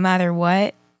him, but no matter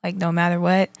what,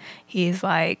 he's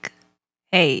like,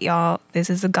 hey, y'all, this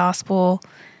is the gospel.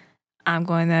 I'm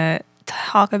going to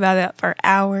talk about it for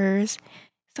hours.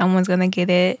 Someone's going to get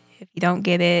it. If you don't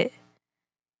get it,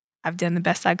 I've done the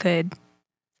best I could.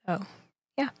 So,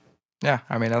 yeah. Yeah,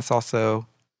 I mean, that's also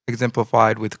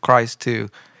exemplified with Christ, too,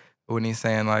 when he's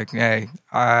saying, like, hey,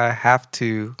 I have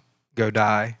to go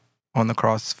die on the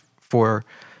cross for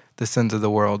the sins of the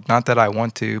world. Not that I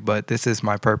want to, but this is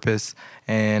my purpose,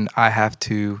 and I have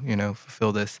to,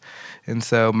 fulfill this. And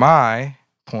so my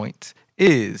point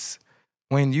is,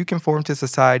 when you conform to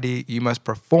society, you must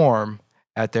perform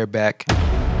at their beck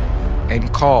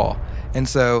and call. And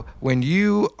so when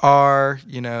you are,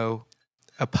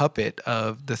 a puppet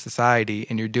of the society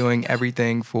and you're doing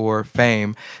everything for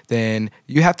fame, then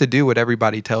you have to do what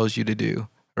everybody tells you to do,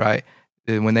 right?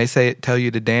 When they tell you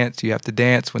to dance, you have to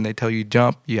dance. When they tell you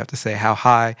jump, you have to say how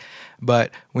high.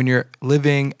 But when you're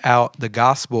living out the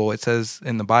gospel, it says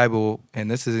in the Bible, and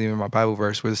this isn't even my Bible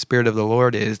verse, where the Spirit of the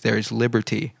Lord is, there's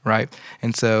liberty, right?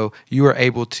 And so you are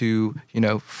able to,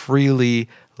 freely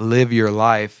live your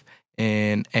life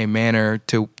in a manner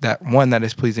to that, one, that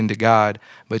is pleasing to God,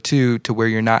 but two, to where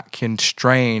you're not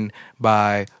constrained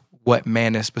by what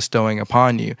man is bestowing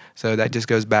upon you. So that just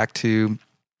goes back to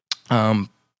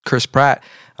Chris Pratt,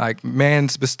 like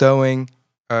man's bestowing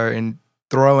and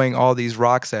throwing all these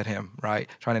rocks at him, right?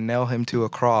 Trying to nail him to a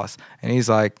cross. And he's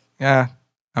like, yeah,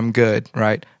 I'm good,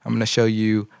 right? I'm going to show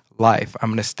you life. I'm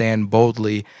going to stand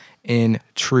boldly in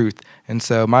truth. And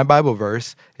so my Bible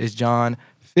verse is John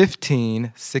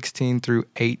 15, 16 through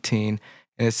 18.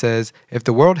 And it says, if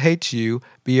the world hates you,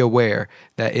 be aware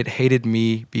that it hated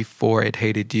me before it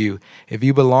hated you. If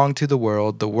you belong to the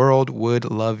world would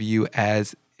love you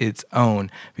as its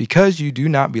own. Because you do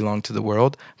not belong to the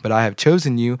world, but I have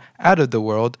chosen you out of the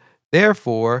world,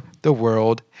 therefore the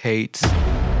world hates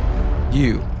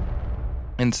you.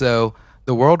 And so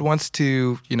the world wants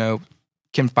to,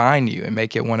 confine you and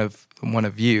make it one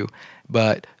of you.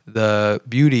 But the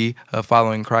beauty of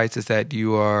following Christ is that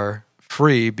you are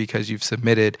free because you've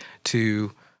submitted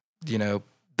to,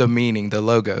 the meaning, the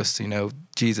logos,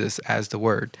 Jesus as the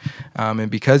word.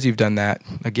 And because you've done that,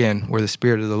 again, where the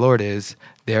Spirit of the Lord is,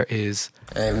 there is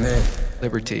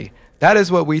liberty. That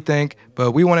is what we think,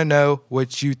 but we want to know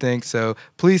what you think. So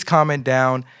please comment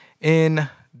down in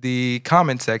the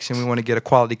comment section. We want to get a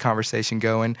quality conversation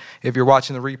going. If you're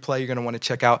watching the replay, you're going to want to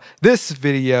check out this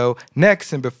video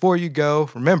next. And before you go,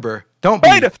 remember, don't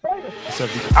be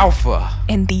the Alpha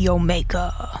and the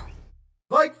Omega.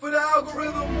 Like for the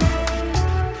algorithm.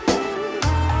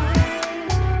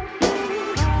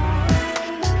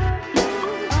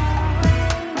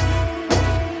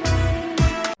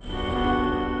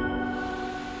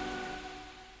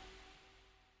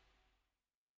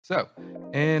 So,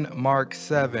 in Mark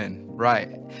 7, right,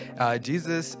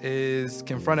 Jesus is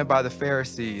confronted by the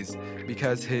Pharisees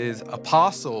because his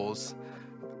apostles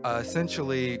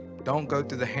essentially don't go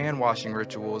through the hand-washing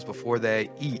rituals before they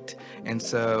eat. And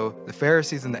so the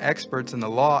Pharisees and the experts in the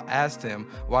law asked him,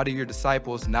 why do your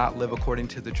disciples not live according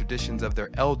to the traditions of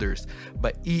their elders,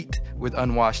 but eat with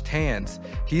unwashed hands?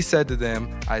 He said to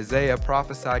them, Isaiah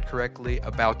prophesied correctly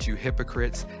about you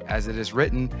hypocrites, as it is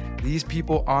written, these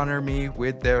people honor me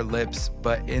with their lips,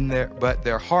 but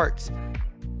their hearts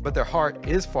but their heart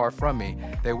is far from me.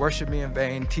 They worship me in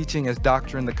vain, teaching as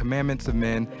doctrine the commandments of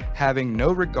men, having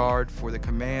no regard for the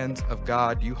commands of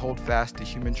God. You hold fast to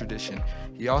human tradition.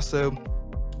 He also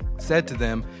said to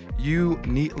them, you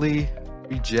neatly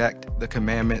reject the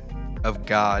commandment of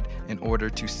God in order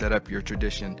to set up your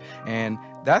tradition. And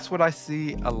that's what I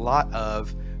see a lot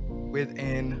of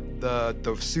within the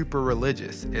super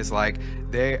religious, is like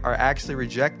they are actually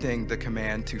rejecting the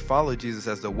command to follow Jesus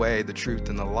as the way, the truth,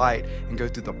 and the light, and go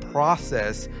through the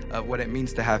process of what it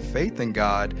means to have faith in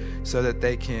God so that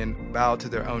they can bow to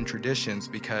their own traditions,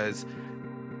 because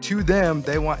to them,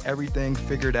 they want everything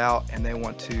figured out and they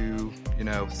want to,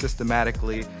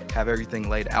 systematically have everything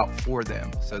laid out for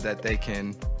them so that they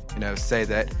can, say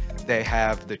that they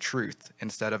have the truth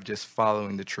instead of just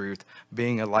following the truth,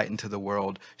 being a light into the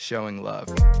world, showing love.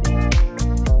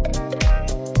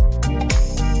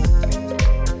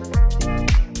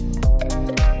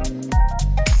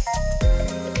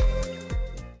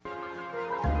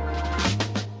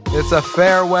 It's a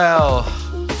farewell.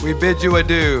 We bid you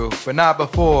adieu, but not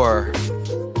before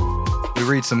we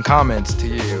read some comments to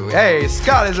you. Hey,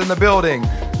 Scott is in the building.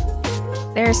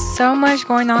 There's so much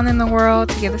going on in the world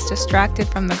to get us distracted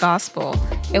from the gospel.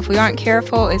 If we aren't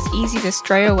careful, it's easy to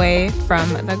stray away from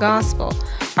the gospel.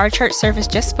 Our church service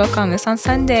just spoke on this on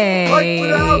Sunday.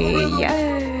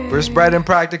 Yay. We're spreading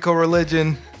practical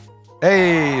religion.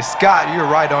 Hey, Scott, you're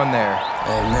right on there.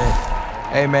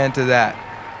 Amen. Amen to that.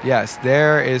 Yes,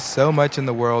 there is so much in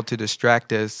the world to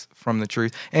distract us from the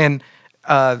truth. And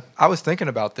I was thinking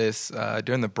about this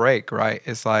during the break, right?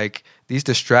 It's like these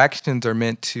distractions are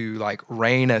meant to like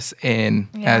rein us in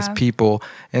as people.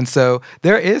 And so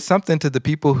there is something to the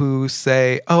people who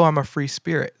say, oh, I'm a free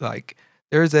spirit. Like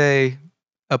there's a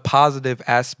positive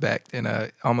aspect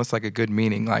and almost like a good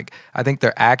meaning. Like I think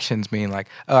their actions mean like,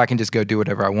 oh, I can just go do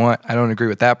whatever I want. I don't agree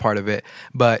with that part of it.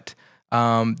 But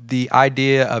the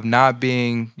idea of not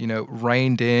being,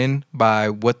 reined in by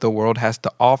what the world has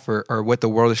to offer or what the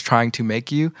world is trying to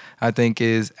make you, I think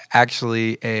is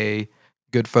actually a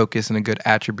good focus and a good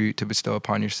attribute to bestow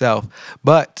upon yourself.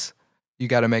 But you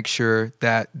got to make sure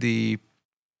that the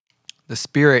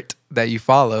spirit that you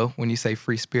follow, when you say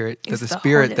free spirit, that the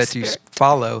spirit that you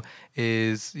follow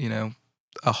is,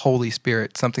 a Holy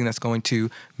Spirit, something that's going to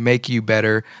make you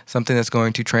better, something that's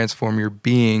going to transform your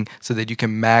being so that you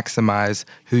can maximize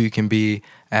who you can be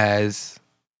as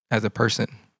a person.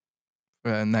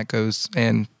 And that goes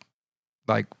and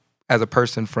like as a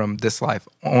person from this life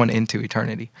on into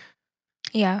eternity.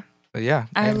 Yeah. But yeah.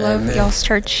 I love y'all's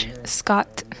church,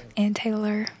 Scott and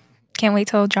Taylor. Can't wait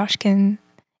till Josh can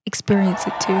experience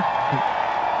it too.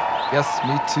 Yes,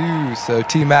 me too. So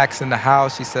T-Max in the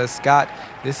house, she says, Scott,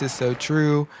 this is so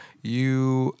true.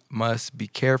 You must be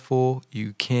careful.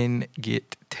 You can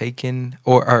get taken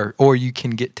or you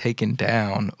can get taken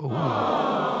down.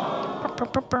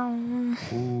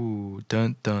 Ooh,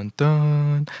 dun, dun,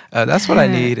 dun. That's what I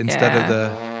need instead of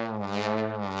the...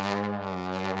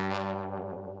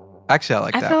 Actually, I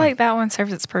like that. I feel like that one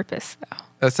serves its purpose,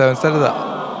 though. So instead of the...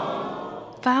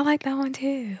 But I like that one,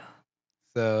 too.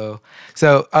 So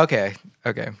okay.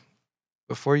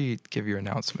 Before you give your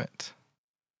announcement,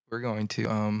 we're going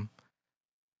to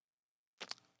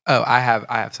I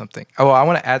have something. Oh, I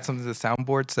want to add something to the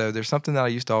soundboard. So there's something that I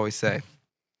used to always say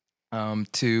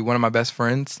to one of my best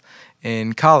friends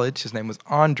in college. His name was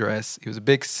Andres. He was a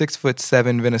big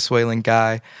 6'7" Venezuelan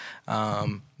guy.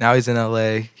 Now he's in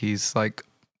LA. He's like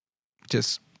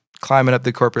just climbing up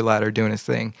the corporate ladder, doing his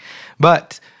thing.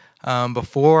 But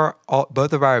before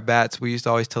both of our bats, we used to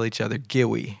always tell each other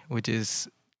GIWY, which is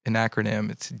an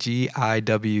acronym. It's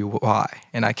GIWY,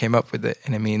 and I came up with it,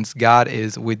 and it means God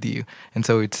is with you. And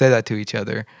so we'd say that to each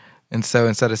other. And so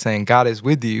instead of saying God is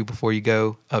with you before you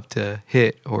go up to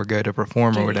hit or go to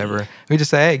perform or whatever, we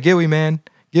just say, hey, GIWY, man,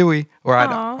 GIWY. Or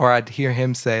I'd hear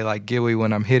him say like GIWY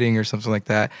when I'm hitting or something like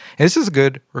that. And it's just a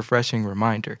good, refreshing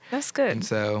reminder. That's good. And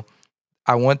so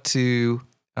I want to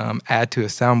add to a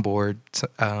soundboard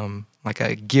like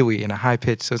a GIWY and a high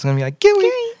pitch. So it's going to be like,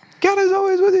 GIWY, God is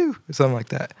always with you. Or something like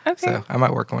that. Okay. So I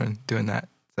might work on doing that.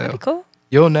 So that'd be cool.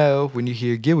 You'll know when you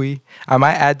hear GIWY. I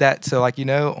might add that. So like,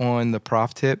 on the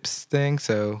Prof Tips thing.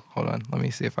 So hold on. Let me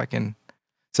see if I can.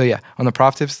 So yeah, on the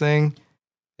Prof Tips thing,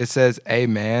 it says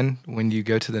amen when you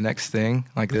go to the next thing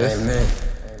like this. Amen.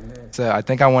 So I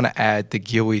think I want to add the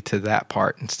GIWY to that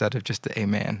part instead of just the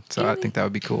amen. So I think that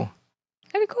would be cool.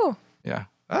 That'd be cool. Yeah.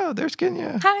 Oh, there's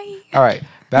Kenya. Hi. All right.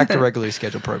 Back to regularly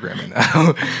scheduled programming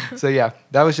now. So yeah,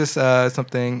 that was just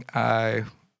something I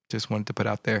just wanted to put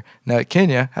out there. Now,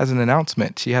 Kenya has an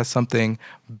announcement. She has something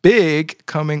big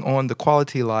coming on The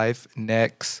Quality Life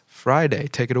next Friday.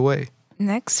 Take it away.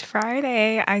 Next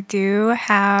Friday, I do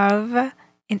have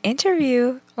an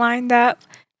interview lined up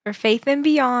for Faith and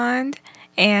Beyond,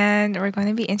 and we're going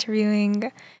to be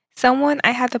interviewing someone I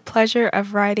had the pleasure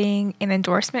of writing an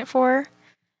endorsement for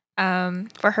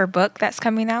her book that's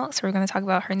coming out. So we're going to talk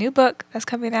about her new book that's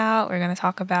coming out. We're going to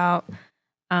talk about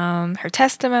her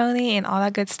testimony and all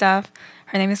that good stuff.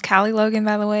 Her name is Callie Logan,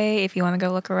 by the way, if you want to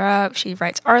go look her up. She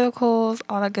writes articles,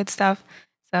 all that good stuff.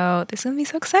 So this is going to be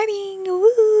so exciting.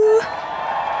 Woo!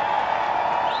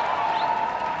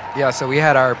 Yeah, so we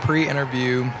had our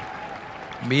pre-interview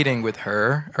meeting with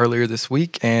her earlier this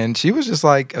week, and she was just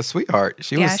like a sweetheart.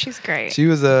 She's great. She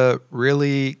was a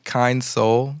really kind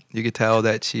soul. You could tell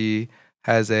that she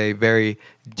has a very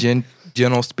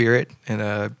gentle spirit and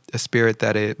a spirit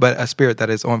that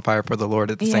is on fire for the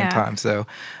Lord at the same time. So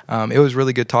it was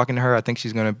really good talking to her. I think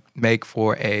she's going to make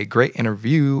for a great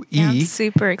interviewee. Yeah, I'm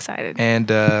super excited. And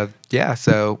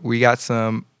so we got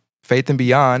some Faith and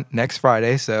Beyond next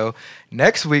Friday. So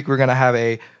next week we're going to have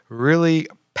a really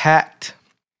packed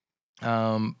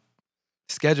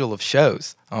schedule of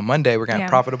shows. On Monday, we're going to have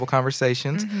Profitable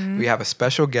Conversations. Mm-hmm. We have a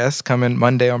special guest coming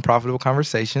Monday on Profitable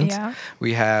Conversations. Yeah.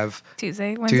 We have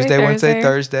Tuesday, Wednesday,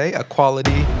 Thursday, a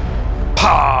quality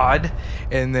pod.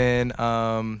 And then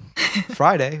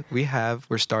Friday,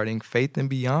 we're starting Faith and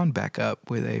Beyond back up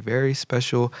with a very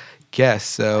special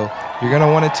guest. So you're going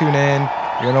to want to tune in.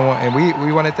 And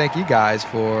we want to thank you guys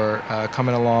for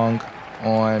coming along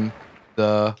on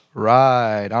the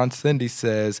ride. Aunt Cindy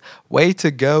says, way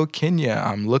to go, Kenya.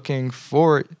 I'm looking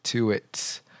forward to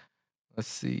it. Let's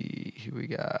see who we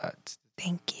got.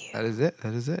 Thank you. That is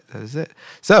it.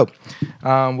 So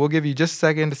we'll give you just a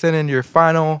second to send in your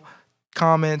final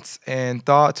comments and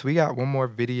thoughts. We got one more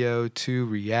video to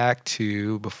react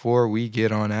to before we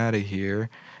get on out of here.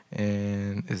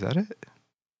 And is that it?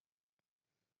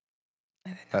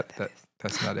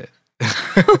 That's not it.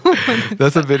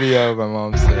 That's a video my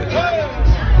mom said.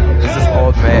 There's this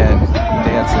old man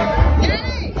dancing.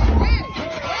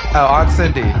 Oh, Aunt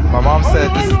Cindy. My mom said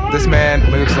this man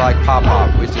moves like Pop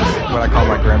Pop, which is what I call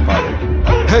my grandfather.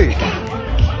 Hey,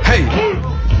 hey,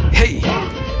 hey,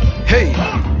 hey,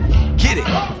 get it,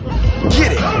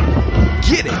 get it,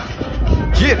 get it,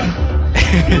 get it.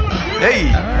 Hey,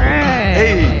 all right.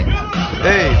 Hey.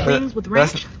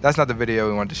 That's not the video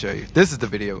we wanted to show you. This is the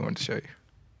video we wanted to show you.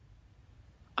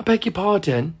 I beg your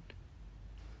pardon?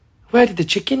 Where did the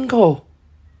chicken go?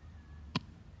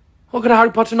 What kind of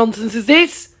Harry Potter nonsense is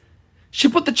this? She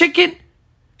put the chicken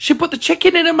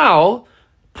in her mouth,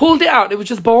 pulled it out, it was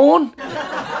just born.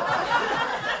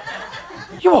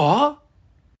 You are?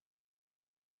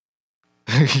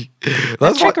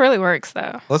 That trick really works,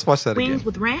 though. Let's watch that again. Wings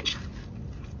with ranch.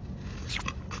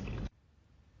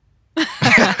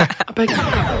 I beg you.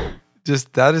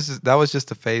 That was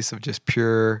just a face of just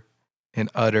pure and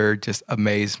utter just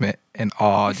amazement and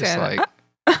awe. Just like,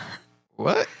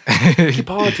 what? Beg your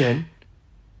pardon?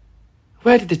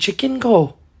 Where did the chicken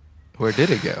go? Where did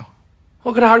it go?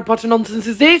 What kind of Harry Potter nonsense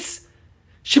is this?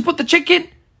 She put the chicken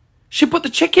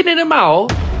in her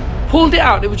mouth, pulled it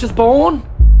out, it was just born.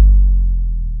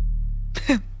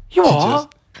 You are?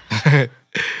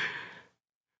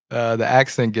 The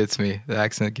accent gets me.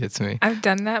 I've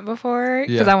done that before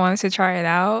because I wanted to try it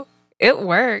out. It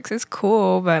works. It's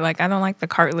cool, but like I don't like the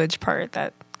cartilage part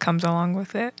that comes along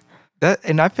with it.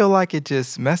 And I feel like it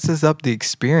just messes up the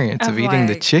experience of eating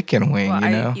the chicken wing. Well, you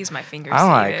know, I use my fingers.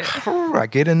 I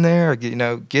get in there,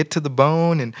 get to the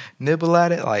bone and nibble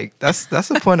at it. Like that's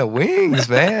the point of wings,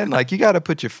 man. Like you got to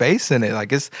put your face in it.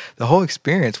 Like it's the whole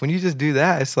experience. When you just do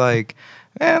that, it's like,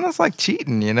 man, that's like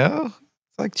cheating. You know,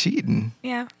 it's like cheating.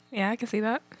 Yeah, I can see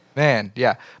that. Man,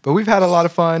 yeah. But we've had a lot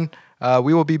of fun.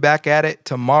 We will be back at it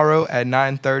tomorrow at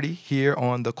 9:30 here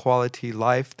on The Quality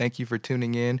Life. Thank you for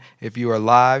tuning in. If you are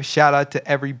live, shout out to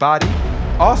everybody.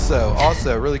 Also,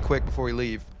 really quick before we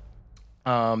leave,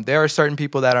 there are certain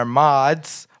people that are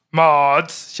mods.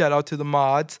 Shout out to the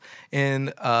mods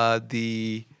in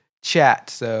the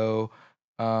chat. So,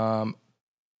 Mama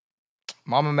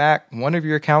Mac, one of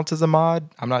your accounts is a mod.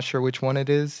 I'm not sure which one it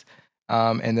is.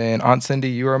 And then Aunt Cindy,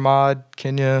 you're a mod.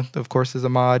 Kenya, of course, is a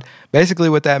mod. Basically,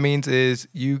 what that means is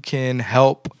you can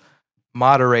help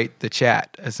moderate the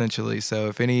chat, essentially.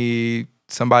 So if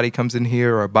somebody comes in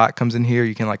here or a bot comes in here,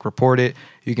 you can like report it.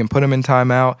 You can put them in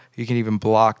timeout. You can even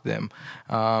block them.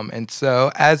 And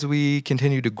so as we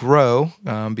continue to grow,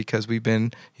 because we've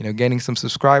been, gaining some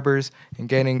subscribers and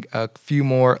gaining a few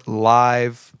more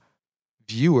live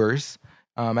viewers,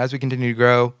 as we continue to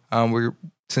grow,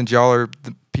 since y'all are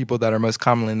the people that are most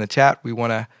commonly in the chat, we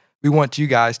want to we want you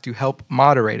guys to help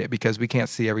moderate it because we can't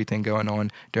see everything going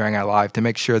on during our live, to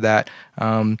make sure that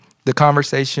the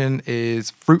conversation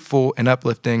is fruitful and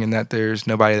uplifting and that there's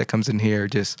nobody that comes in here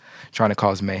just trying to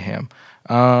cause mayhem.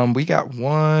 We got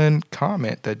one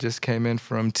comment that just came in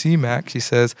from T-Mac. She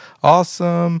says,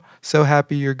 awesome. So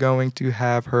happy you're going to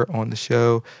have her on the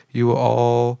show. You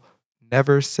all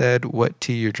never said what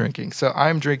tea you're drinking. So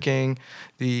I'm drinking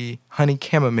the honey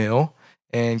chamomile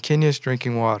and Kenya's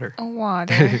drinking water.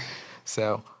 Water.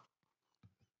 So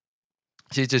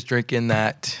she's just drinking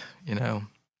that,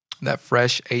 that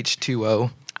fresh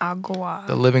H2O. Agua.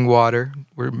 The living water.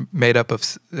 We're made up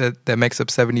of, that makes up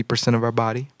 70% of our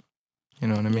body. You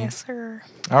know what I mean? Yes, sir.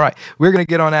 All right. We're going to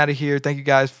get on out of here. Thank you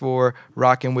guys for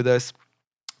rocking with us.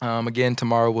 Again,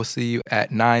 tomorrow we'll see you at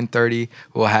 9:30.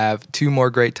 We'll have 2 more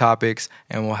great topics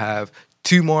and we'll have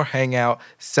 2 more hangout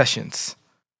sessions.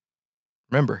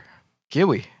 Remember,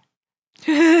 Kiwi,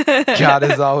 God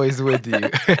is always with you.